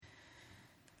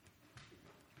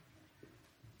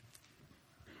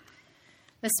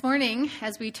This morning,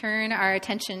 as we turn our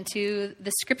attention to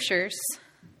the scriptures,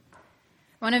 I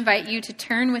want to invite you to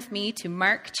turn with me to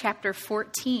Mark chapter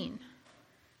 14.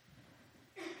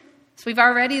 So we've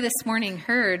already this morning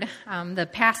heard the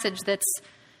passage that's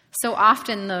so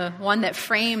often the one that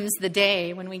frames the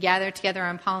day when we gather together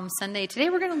on Palm Sunday. Today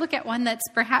we're going to look at one that's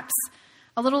perhaps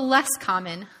a little less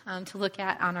common to look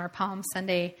at on our Palm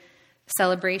Sunday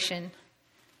celebration.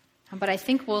 But I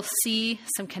think we'll see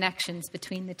some connections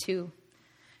between the two.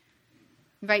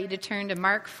 I invite you to turn to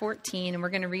Mark 14, and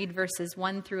we're going to read verses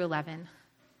 1 through 11.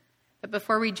 But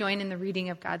before we join in the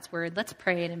reading of God's Word, let's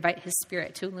pray and invite His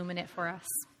Spirit to illuminate for us.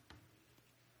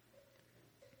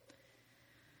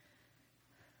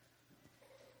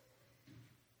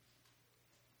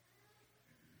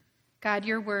 God,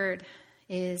 your Word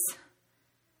is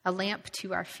a lamp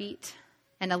to our feet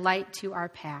and a light to our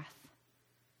path.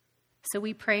 So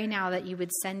we pray now that you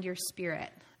would send your Spirit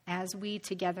as we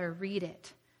together read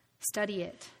it, study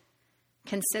it,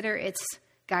 consider its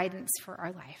guidance for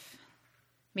our life.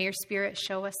 May your Spirit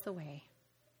show us the way.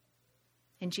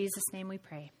 In Jesus' name we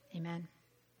pray. Amen.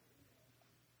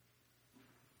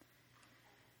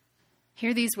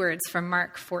 Hear these words from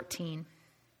Mark 14.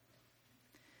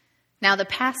 Now the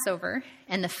Passover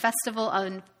and the festival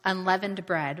of unleavened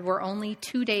bread were only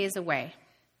 2 days away.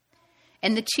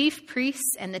 And the chief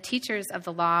priests and the teachers of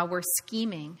the law were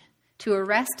scheming to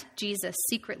arrest Jesus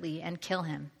secretly and kill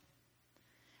him.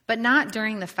 But not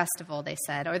during the festival, they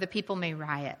said, or the people may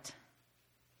riot.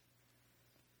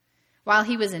 While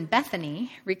he was in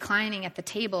Bethany, reclining at the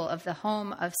table of the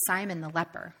home of Simon the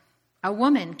leper, a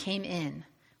woman came in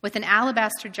with an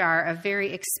alabaster jar of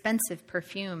very expensive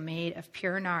perfume made of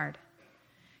pure nard.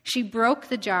 She broke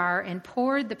the jar and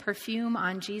poured the perfume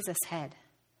on Jesus' head.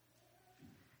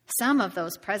 Some of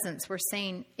those present were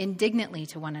saying indignantly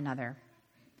to one another,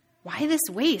 "Why this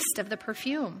waste of the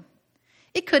perfume?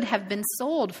 It could have been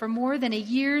sold for more than a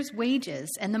year's wages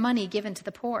and the money given to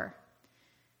the poor."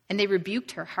 And they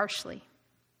rebuked her harshly.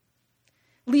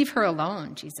 "Leave her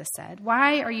alone," Jesus said.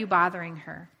 "Why are you bothering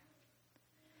her?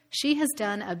 She has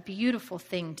done a beautiful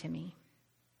thing to me.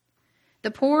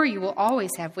 The poor you will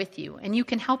always have with you, and you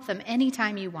can help them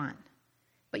anytime you want.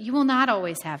 But you will not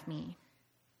always have me.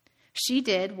 She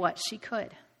did what she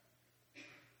could.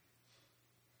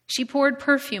 She poured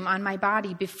perfume on my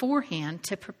body beforehand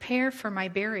to prepare for my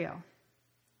burial.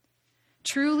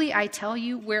 Truly, I tell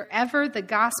you, wherever the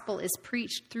gospel is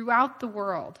preached throughout the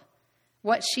world,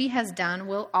 what she has done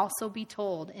will also be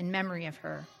told in memory of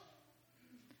her."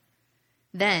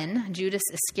 Then Judas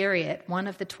Iscariot, one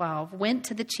of the 12, went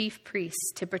to the chief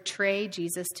priests to betray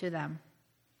Jesus to them.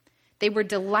 They were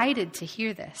delighted to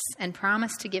hear this and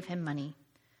promised to give him money.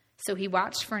 So he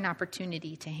watched for an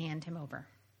opportunity to hand him over.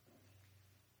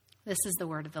 This is the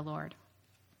word of the Lord.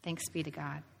 Thanks be to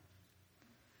God.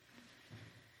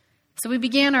 So we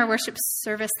began our worship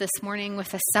service this morning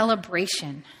with a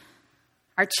celebration.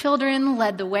 Our children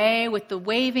led the way with the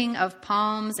waving of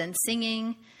palms and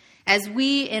singing as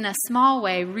we, in a small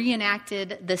way,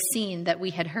 reenacted the scene that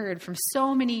we had heard from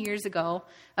so many years ago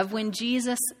of when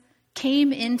Jesus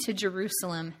came into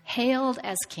Jerusalem, hailed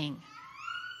as king.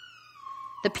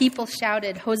 The people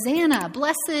shouted, "Hosanna,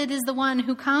 blessed is the one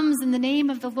who comes in the name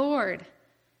of the Lord."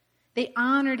 They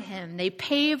honored him. They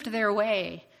paved his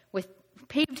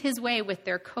way with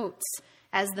their coats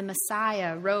as the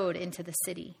Messiah rode into the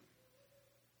city.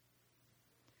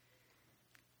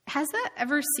 Has that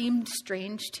ever seemed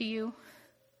strange to you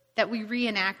that we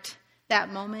reenact that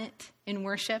moment in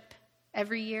worship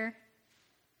every year?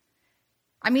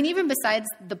 I mean, even besides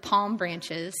the palm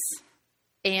branches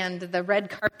and the red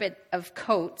carpet of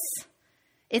coats,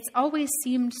 it's always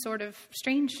seemed sort of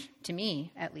strange to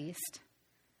me, at least.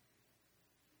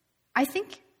 I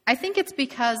think it's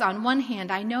because, on one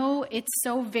hand, I know it's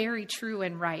so very true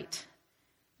and right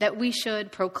that we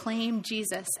should proclaim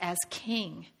Jesus as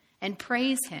King and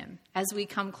praise him as we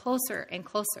come closer and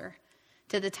closer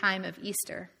to the time of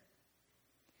Easter.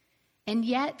 And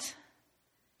yet,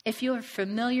 if you're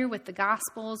familiar with the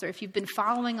Gospels, or if you've been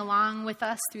following along with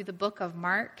us through the book of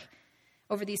Mark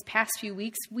over these past few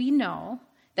weeks, we know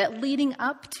that leading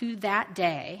up to that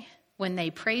day, when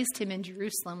they praised him in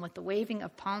Jerusalem with the waving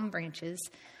of palm branches,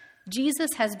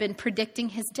 Jesus has been predicting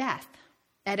his death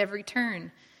at every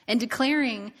turn and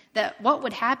declaring that what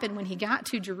would happen when he got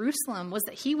to Jerusalem was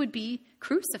that he would be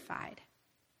crucified.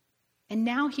 And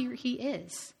now here he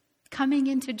is, coming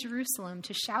into Jerusalem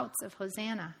to shouts of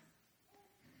Hosanna.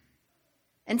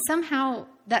 And somehow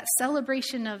that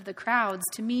celebration of the crowds,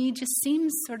 to me, just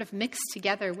seems sort of mixed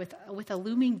together with a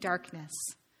looming darkness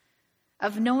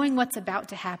of knowing what's about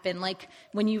to happen, like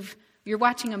when you've you're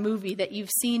watching a movie that you've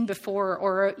seen before,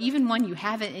 or even one you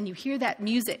haven't, and you hear that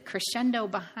music crescendo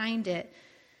behind it,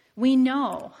 we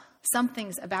know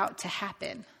something's about to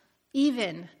happen,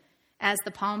 even as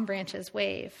the palm branches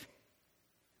wave.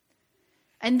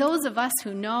 And those of us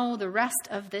who know the rest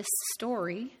of this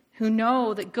story, who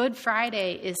know that Good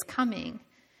Friday is coming,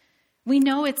 we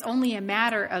know it's only a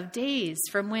matter of days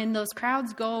from when those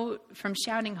crowds go from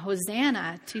shouting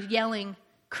Hosanna to yelling,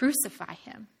 crucify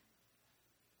him.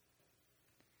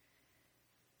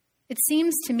 It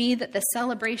seems to me that the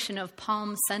celebration of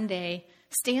Palm Sunday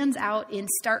stands out in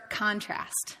stark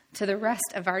contrast to the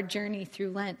rest of our journey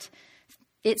through Lent.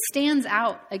 It stands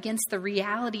out against the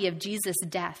reality of Jesus'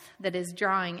 death that is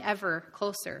drawing ever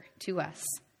closer to us.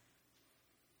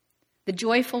 The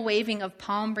joyful waving of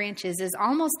palm branches is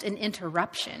almost an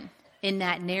interruption in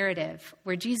that narrative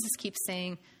where Jesus keeps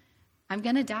saying, I'm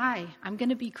going to die, I'm going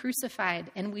to be crucified,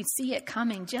 and we see it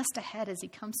coming just ahead as he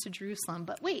comes to Jerusalem.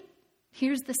 But wait,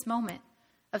 here's this moment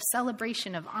of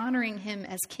celebration, of honoring him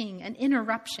as king, an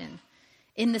interruption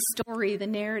in the story, the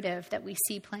narrative that we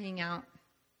see playing out.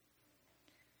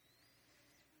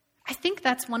 I think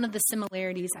that's one of the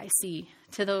similarities I see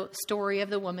to the story of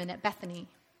the woman at Bethany.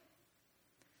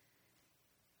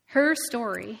 Her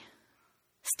story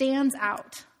stands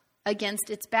out against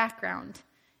its background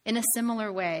in a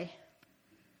similar way.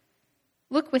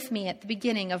 Look with me at the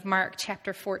beginning of Mark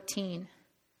chapter 14.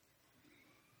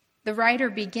 The writer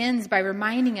begins by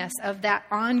reminding us of that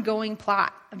ongoing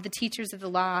plot of the teachers of the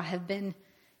law have been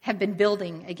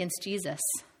building against Jesus.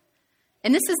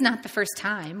 And this is not the first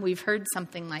time we've heard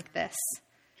something like this.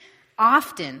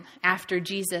 Often after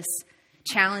Jesus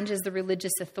challenges the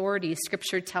religious authorities,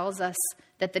 Scripture tells us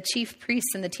that the chief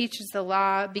priests and the teachers of the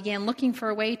law began looking for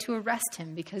a way to arrest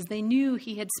him because they knew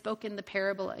he had spoken the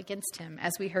parable against him,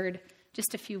 as we heard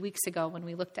just a few weeks ago when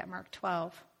we looked at Mark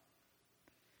 12.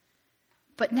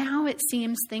 But now it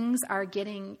seems things are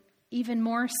getting even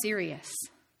more serious.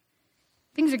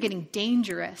 Things are getting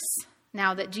dangerous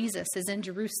now that Jesus is in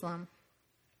Jerusalem.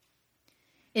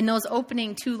 In those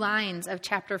opening 2 lines of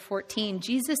chapter 14,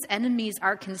 Jesus' enemies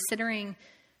are considering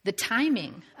the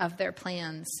timing of their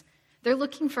plans. They're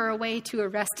looking for a way to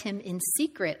arrest him in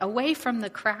secret, away from the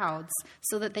crowds,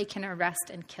 so that they can arrest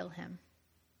and kill him.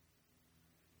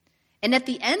 And at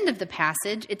the end of the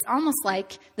passage, it's almost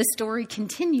like the story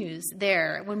continues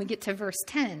there when we get to verse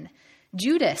 10.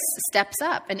 Judas steps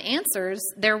up and answers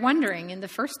their wondering in the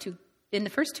first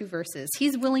two verses.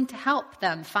 He's willing to help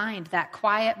them find that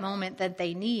quiet moment that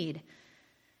they need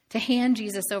to hand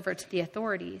Jesus over to the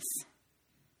authorities.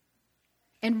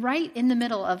 And right in the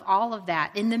middle of all of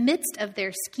that, in the midst of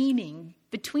their scheming,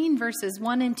 between verses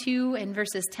 1 and 2 and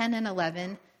verses 10 and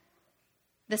 11,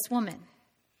 this woman,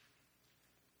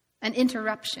 an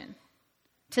interruption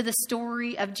to the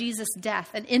story of Jesus'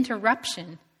 death, an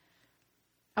interruption,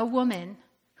 a woman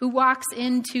who walks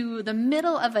into the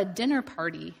middle of a dinner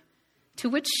party to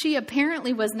which she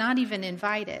apparently was not even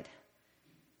invited.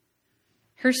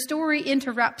 Her story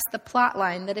interrupts the plot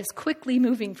line that is quickly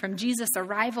moving from Jesus'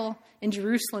 arrival in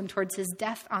Jerusalem towards his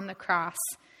death on the cross.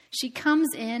 She comes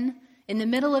in the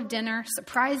middle of dinner,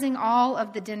 surprising all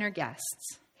of the dinner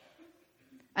guests.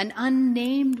 An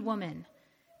unnamed woman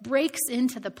breaks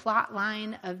into the plot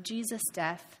line of Jesus'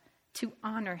 death to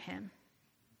honor him.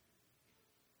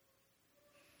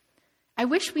 I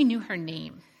wish we knew her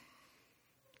name.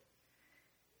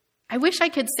 I wish I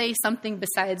could say something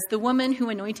besides the woman who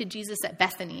anointed Jesus at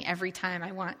Bethany every time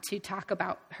I want to talk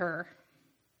about her.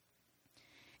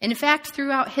 In fact,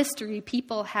 throughout history,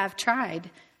 people have tried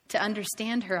to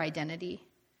understand her identity.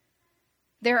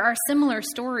 There are similar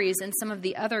stories in some of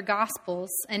the other Gospels,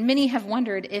 and many have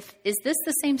wondered is this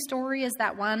the same story as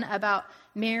that one about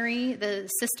Mary, the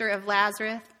sister of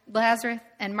Lazarus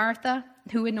and Martha,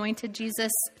 who anointed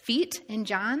Jesus' feet in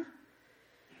John?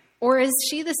 Or is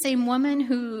she the same woman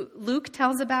who Luke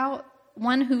tells about,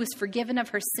 one who is forgiven of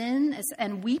her sin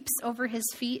and weeps over his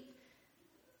feet?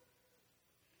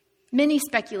 Many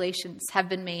speculations have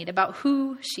been made about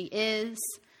who she is,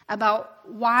 about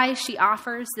why she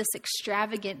offers this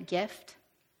extravagant gift.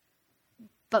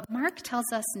 But Mark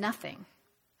tells us nothing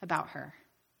about her.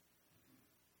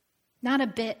 Not a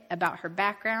bit about her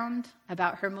background,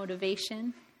 about her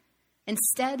motivation.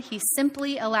 Instead, he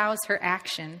simply allows her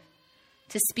action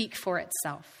to speak for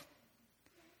itself.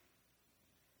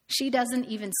 She doesn't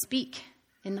even speak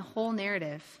in the whole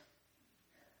narrative.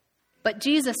 But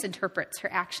Jesus interprets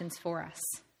her actions for us.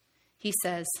 He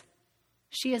says,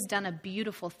 "She has done a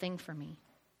beautiful thing for me."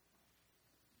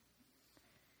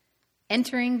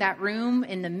 Entering that room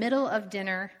in the middle of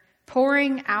dinner,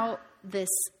 pouring out this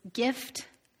gift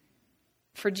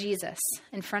for Jesus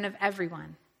in front of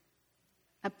everyone.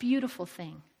 A beautiful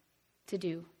thing to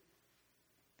do.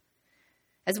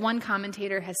 As one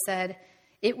commentator has said,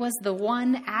 it was the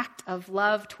one act of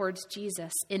love towards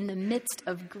Jesus in the midst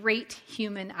of great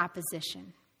human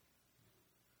opposition.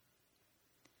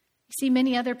 You see,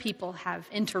 many other people have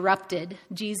interrupted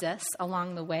Jesus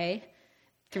along the way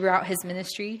throughout his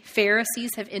ministry.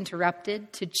 Pharisees have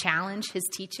interrupted to challenge his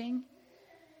teaching.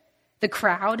 The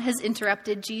crowd has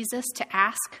interrupted Jesus to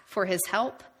ask for his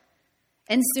help.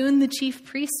 And soon the chief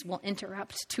priests will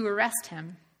interrupt to arrest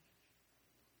him.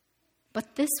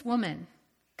 But this woman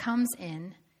comes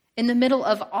in the middle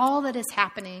of all that is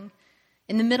happening,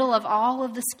 in the middle of all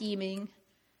of the scheming,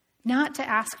 not to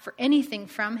ask for anything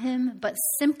from him, but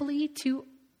simply to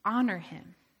honor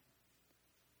him,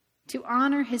 to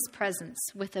honor his presence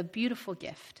with a beautiful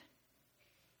gift.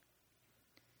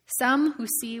 Some who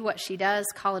see what she does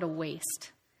call it a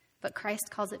waste, but Christ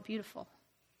calls it beautiful.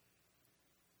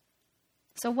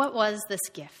 So what was this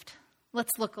gift?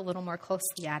 Let's look a little more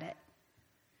closely at it.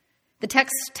 The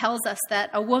text tells us that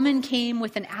a woman came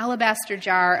with an alabaster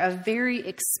jar of very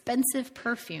expensive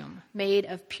perfume made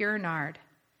of pure nard.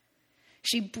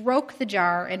 She broke the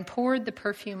jar and poured the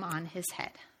perfume on his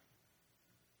head.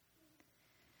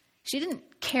 She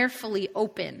didn't carefully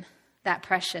open that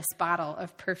precious bottle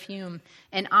of perfume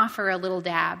and offer a little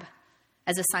dab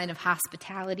as a sign of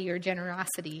hospitality or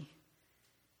generosity.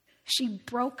 She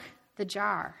broke the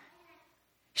jar.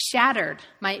 Shattered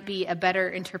might be a better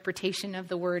interpretation of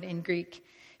the word in Greek.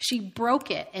 She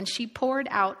broke it and she poured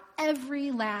out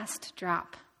every last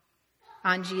drop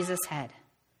on Jesus' head.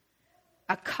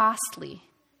 A costly,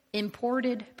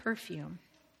 imported perfume.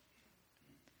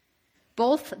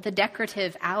 Both the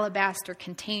decorative alabaster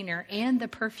container and the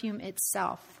perfume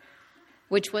itself,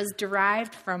 which was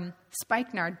derived from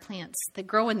spikenard plants that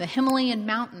grow in the Himalayan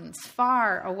mountains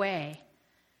far away.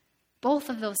 Both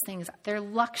of those things, they're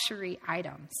luxury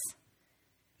items.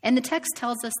 And the text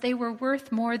tells us they were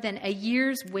worth more than a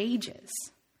year's wages,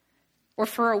 or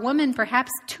for a woman,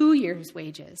 perhaps 2 years'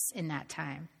 wages in that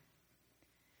time.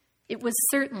 It was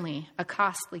certainly a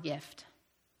costly gift.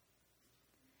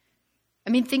 I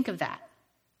mean, think of that.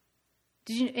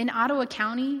 In Ottawa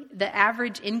County, the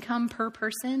average income per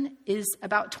person is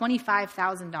about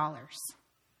 $25,000.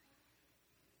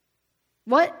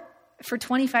 What, for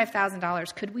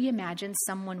 $25,000, could we imagine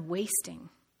someone wasting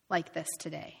like this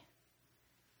today?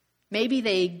 Maybe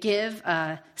they give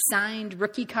a signed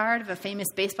rookie card of a famous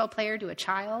baseball player to a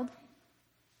child.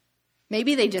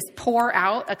 Maybe they just pour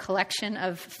out a collection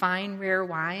of fine, rare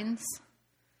wines.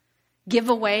 Give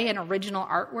away an original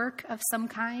artwork of some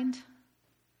kind.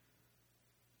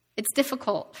 It's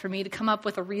difficult for me to come up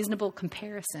with a reasonable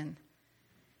comparison.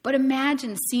 But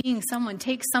imagine seeing someone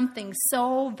take something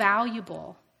so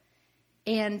valuable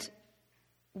and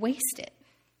waste it.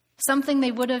 Something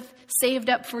they would have saved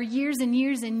up for years and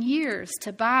years and years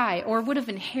to buy, or would have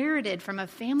inherited from a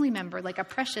family member like a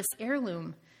precious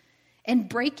heirloom, and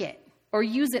break it or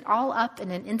use it all up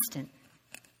in an instant.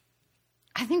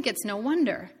 I think it's no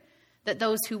wonder that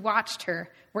those who watched her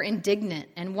were indignant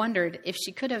and wondered if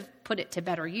she could have put it to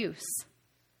better use.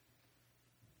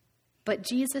 But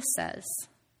Jesus says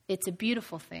it's a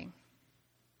beautiful thing.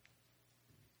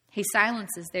 He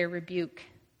silences their rebuke.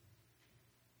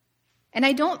 And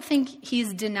I don't think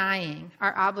he's denying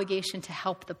our obligation to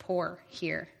help the poor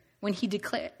here, but he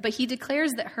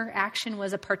declares that her action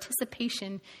was a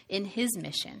participation in his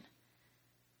mission,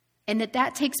 and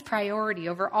that takes priority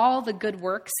over all the good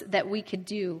works that we could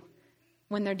do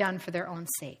when they're done for their own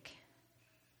sake.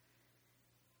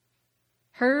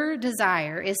 Her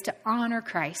desire is to honor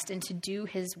Christ and to do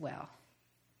his will.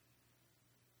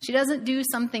 She doesn't do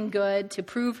something good to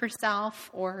prove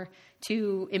herself or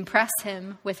to impress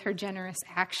him with her generous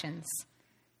actions.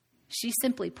 She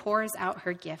simply pours out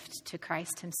her gift to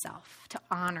Christ himself, to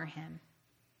honor him.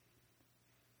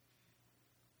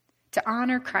 To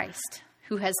honor Christ,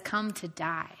 who has come to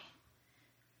die.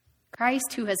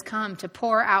 Christ, who has come to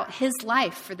pour out his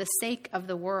life for the sake of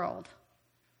the world.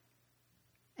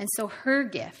 And so her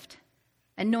gift,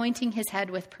 anointing his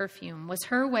head with perfume, was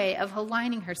her way of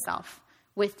aligning herself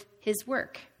with his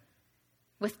work,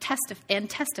 and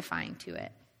testifying to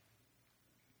it.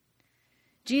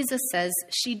 Jesus says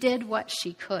she did what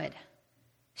she could.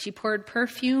 She poured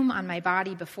perfume on my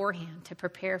body beforehand to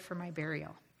prepare for my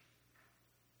burial.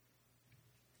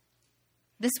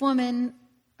 This woman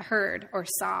heard or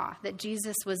saw that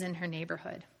Jesus was in her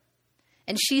neighborhood,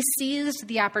 and she seized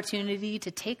the opportunity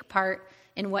to take part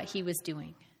in what he was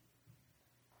doing.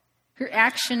 Her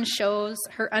action shows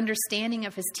her understanding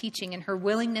of his teaching and her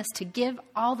willingness to give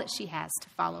all that she has to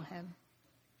follow him.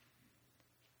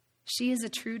 She is a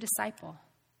true disciple.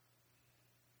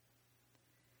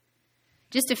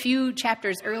 Just a few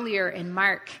chapters earlier in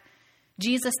Mark,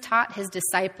 Jesus taught his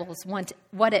disciples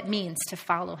what it means to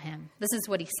follow him. This is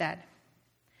what he said.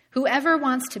 "Whoever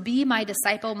wants to be my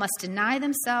disciple must deny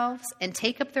themselves and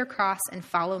take up their cross and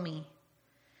follow me.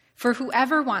 For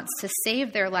whoever wants to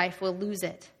save their life will lose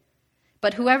it.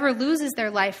 But whoever loses their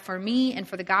life for me and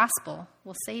for the gospel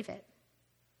will save it."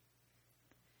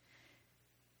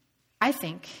 I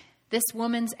think this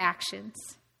woman's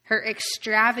actions, her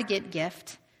extravagant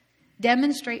gift,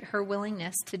 demonstrate her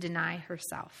willingness to deny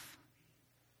herself.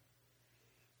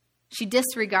 She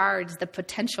disregards the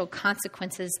potential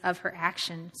consequences of her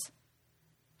actions.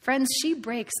 Friends, she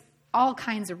breaks all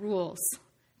kinds of rules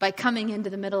by coming into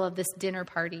the middle of this dinner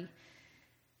party,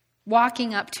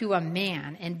 walking up to a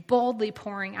man and boldly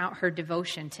pouring out her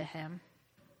devotion to him.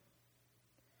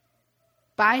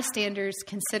 Bystanders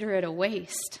consider it a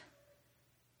waste.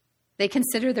 They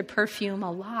consider the perfume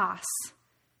a loss,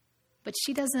 but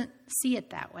she doesn't see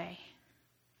it that way.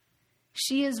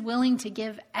 She is willing to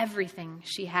give everything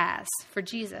she has for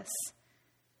Jesus,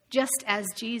 just as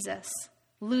Jesus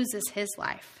loses his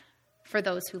life for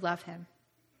those who love him.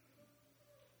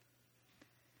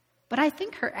 But I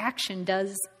think her action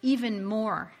does even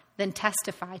more than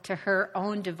testify to her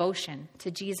own devotion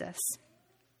to Jesus.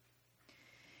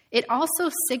 It also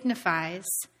signifies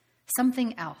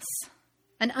something else,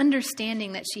 an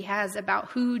understanding that she has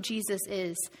about who Jesus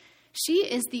is. She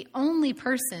is the only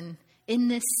person in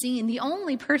this scene, the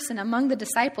only person among the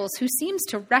disciples who seems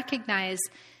to recognize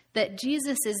that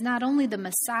Jesus is not only the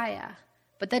Messiah,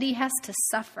 but that he has to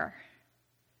suffer.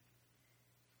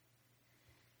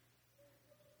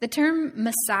 The term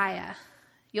Messiah,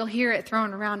 you'll hear it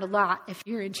thrown around a lot if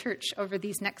you're in church over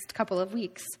these next couple of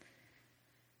weeks.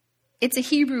 It's a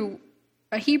Hebrew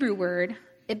word,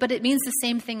 but it means the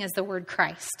same thing as the word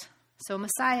Christ. So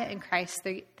Messiah and Christ,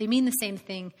 they mean the same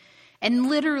thing. And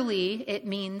literally, it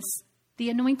means the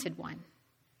anointed one.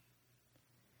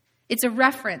 It's a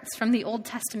reference from the Old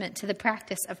Testament to the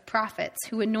practice of prophets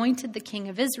who anointed the king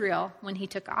of Israel when he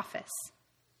took office.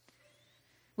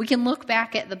 We can look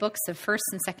back at the books of 1st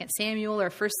and 2nd Samuel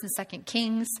or 1st and 2nd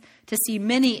Kings to see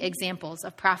many examples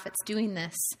of prophets doing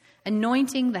this,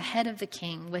 anointing the head of the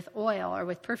king with oil or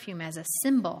with perfume as a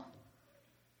symbol.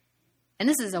 And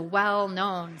this is a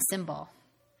well-known symbol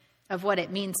of what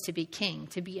it means to be king,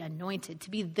 to be anointed, to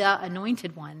be the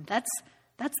anointed one. That's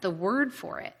the word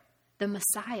for it, the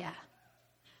Messiah.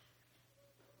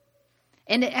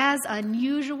 And as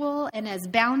unusual and as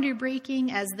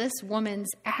boundary-breaking as this woman's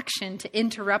action to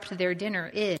interrupt their dinner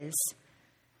is,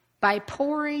 by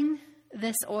pouring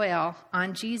this oil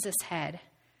on Jesus' head,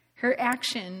 her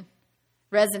action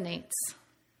resonates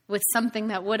with something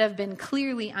that would have been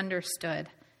clearly understood.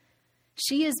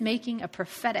 She is making a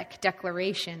prophetic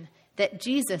declaration that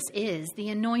Jesus is the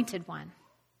anointed one.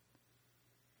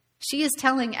 She is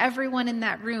telling everyone in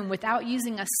that room, without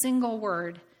using a single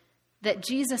word, that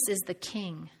Jesus is the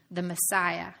King, the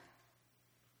Messiah,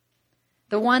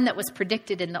 the one that was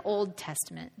predicted in the Old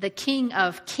Testament, the King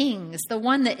of Kings, the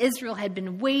one that Israel had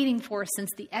been waiting for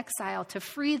since the exile to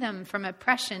free them from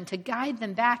oppression, to guide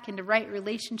them back into right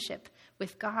relationship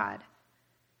with God.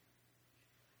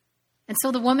 And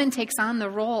so the woman takes on the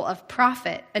role of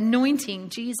prophet, anointing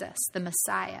Jesus, the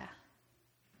Messiah.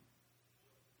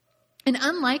 And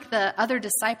unlike the other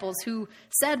disciples who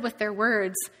said with their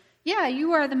words, "Yeah,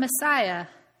 you are the Messiah,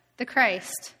 the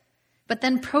Christ," but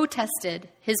then protested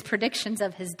his predictions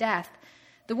of his death,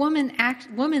 the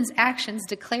woman's actions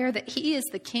declare that he is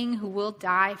the king who will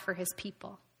die for his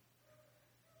people.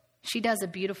 She does a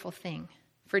beautiful thing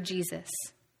for Jesus.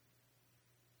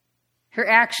 Her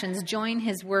actions join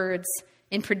his words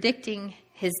in predicting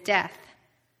his death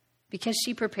because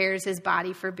she prepares his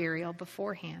body for burial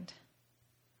beforehand.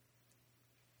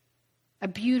 A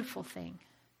beautiful thing.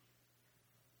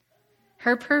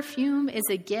 Her perfume is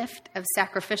a gift of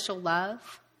sacrificial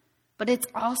love, but it's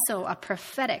also a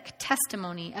prophetic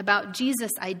testimony about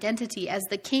Jesus' identity as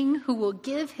the king who will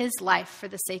give his life for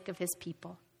the sake of his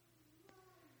people.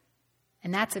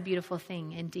 And that's a beautiful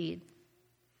thing indeed.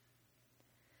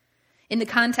 In the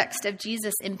context of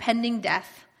Jesus' impending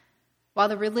death, while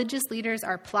the religious leaders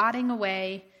are plotting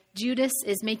away, Judas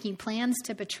is making plans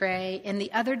to betray, and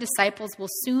the other disciples will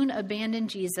soon abandon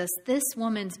Jesus, this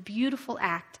woman's beautiful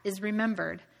act is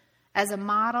remembered as a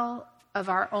model of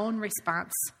our own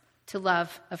response to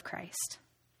love of Christ.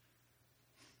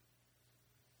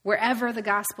 Wherever the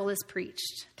gospel is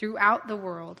preached throughout the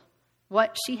world,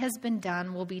 what she has been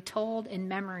done will be told in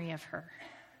memory of her.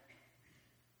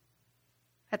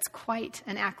 That's quite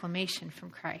an acclamation from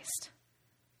Christ.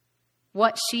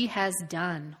 What she has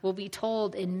done will be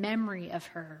told in memory of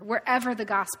her, wherever the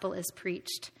gospel is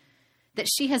preached. that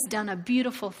she has done a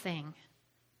beautiful thing,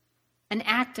 an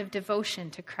act of devotion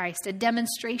to Christ, a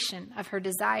demonstration of her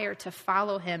desire to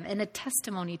follow him, and a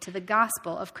testimony to the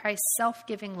gospel of Christ's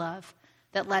self-giving love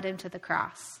that led him to the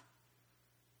cross.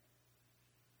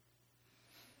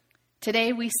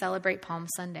 Today we celebrate Palm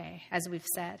Sunday, as we've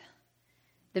said.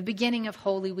 The beginning of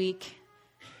Holy Week.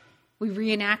 We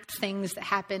reenact things that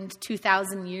happened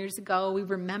 2,000 years ago. We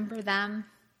remember them.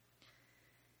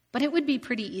 But it would be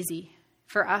pretty easy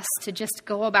for us to just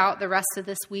go about the rest of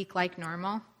this week like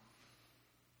normal,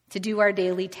 to do our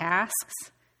daily tasks,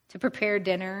 to prepare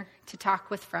dinner, to talk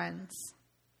with friends.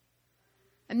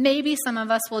 And maybe some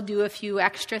of us will do a few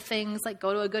extra things like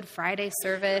go to a Good Friday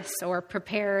service or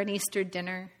prepare an Easter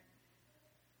dinner.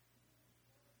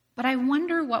 But I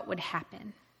wonder what would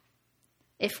happen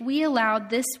if we allowed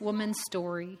this woman's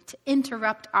story to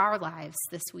interrupt our lives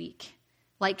this week,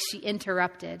 like she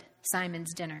interrupted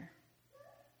Simon's dinner.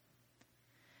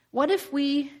 What if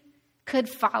we could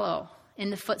follow in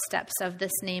the footsteps of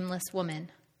this nameless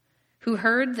woman who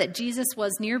heard that Jesus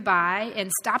was nearby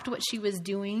and stopped what she was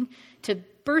doing to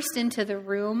burst into the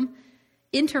room,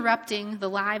 interrupting the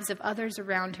lives of others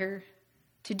around her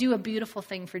to do a beautiful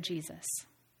thing for Jesus?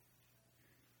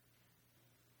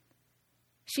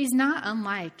 She's not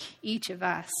unlike each of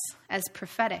us, as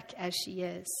prophetic as she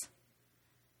is.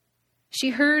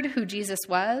 She heard who Jesus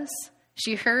was.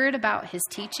 She heard about his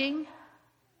teaching.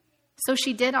 So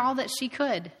she did all that she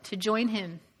could to join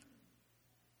him.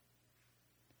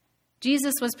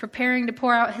 Jesus was preparing to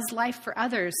pour out his life for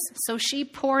others, so she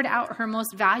poured out her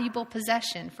most valuable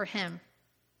possession for him.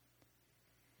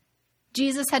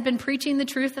 Jesus had been preaching the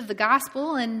truth of the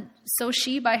gospel, and so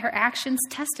she, by her actions,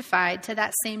 testified to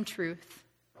that same truth.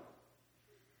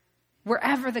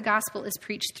 Wherever the gospel is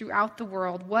preached throughout the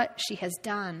world, what she has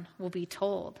done will be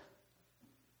told.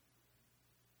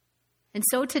 And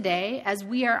so today, as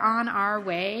we are on our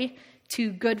way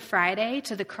to Good Friday,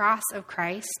 to the cross of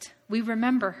Christ, we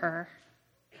remember her.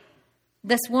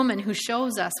 This woman who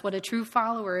shows us what a true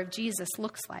follower of Jesus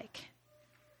looks like.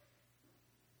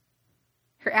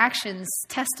 Her actions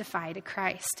testify to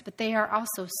Christ, but they are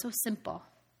also so simple.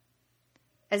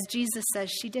 As Jesus says,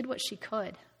 she did what she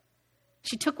could.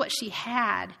 She took what she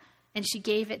had and she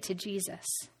gave it to Jesus.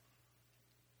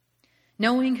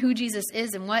 Knowing who Jesus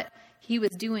is and what he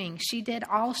was doing, she did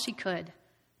all she could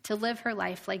to live her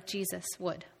life like Jesus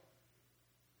would.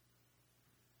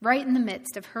 Right in the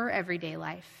midst of her everyday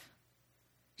life,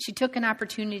 she took an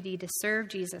opportunity to serve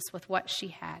Jesus with what she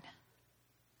had.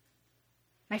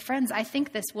 My friends, I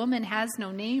think this woman has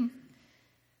no name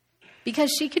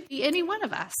because she could be any one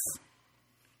of us.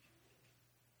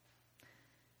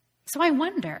 So I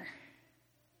wonder,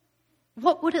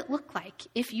 what would it look like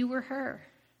if you were her?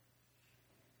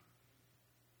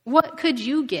 What could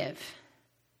you give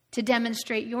to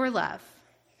demonstrate your love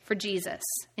for Jesus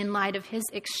in light of his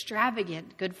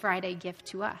extravagant Good Friday gift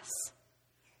to us?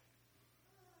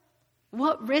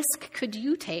 What risk could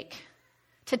you take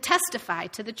to testify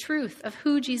to the truth of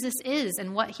who Jesus is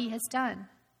and what he has done?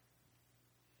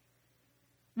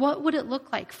 What would it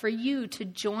look like for you to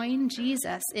join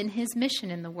Jesus in his mission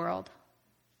in the world?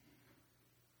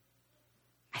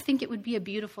 I think it would be a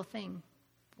beautiful thing,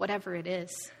 whatever it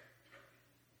is.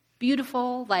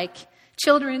 Beautiful like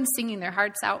children singing their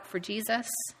hearts out for Jesus.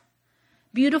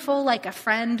 Beautiful like a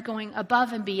friend going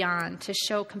above and beyond to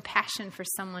show compassion for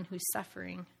someone who's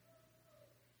suffering.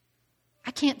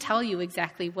 I can't tell you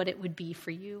exactly what it would be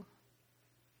for you.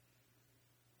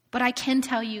 But I can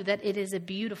tell you that it is a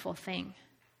beautiful thing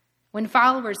when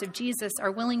followers of Jesus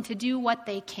are willing to do what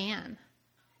they can,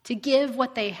 to give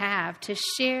what they have, to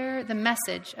share the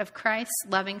message of Christ's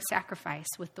loving sacrifice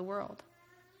with the world.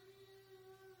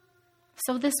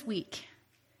 So this week,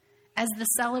 as the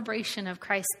celebration of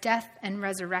Christ's death and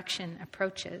resurrection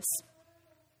approaches,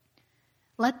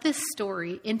 let this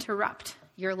story interrupt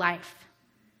your life.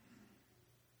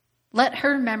 Let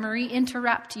her memory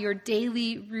interrupt your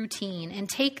daily routine and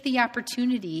take the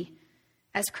opportunity,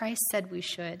 as Christ said we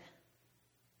should.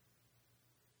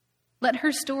 Let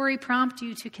her story prompt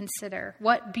you to consider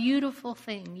what beautiful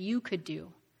thing you could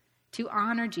do to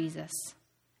honor Jesus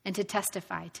and to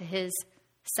testify to his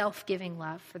self-giving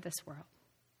love for this world.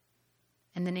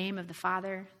 In the name of the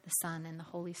Father, the Son, and the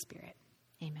Holy Spirit.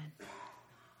 Amen.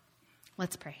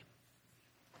 Let's pray.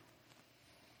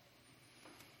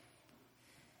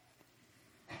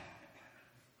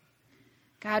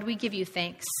 God, we give you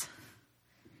thanks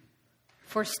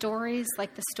for stories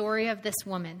like the story of this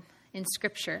woman in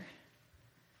Scripture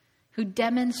who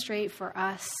demonstrate for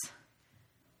us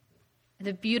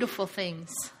the beautiful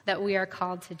things that we are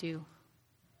called to do.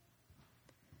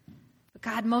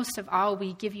 God, most of all,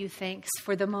 we give you thanks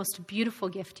for the most beautiful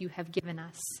gift you have given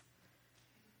us,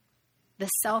 the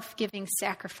self-giving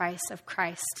sacrifice of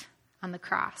Christ on the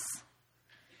cross,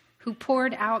 who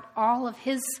poured out all of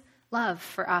his love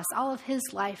for us, all of his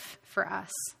life for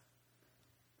us,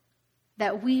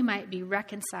 that we might be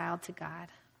reconciled to God.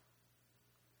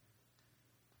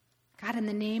 God, in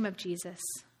the name of Jesus,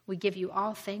 we give you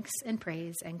all thanks and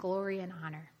praise and glory and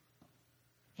honor.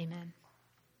 Amen.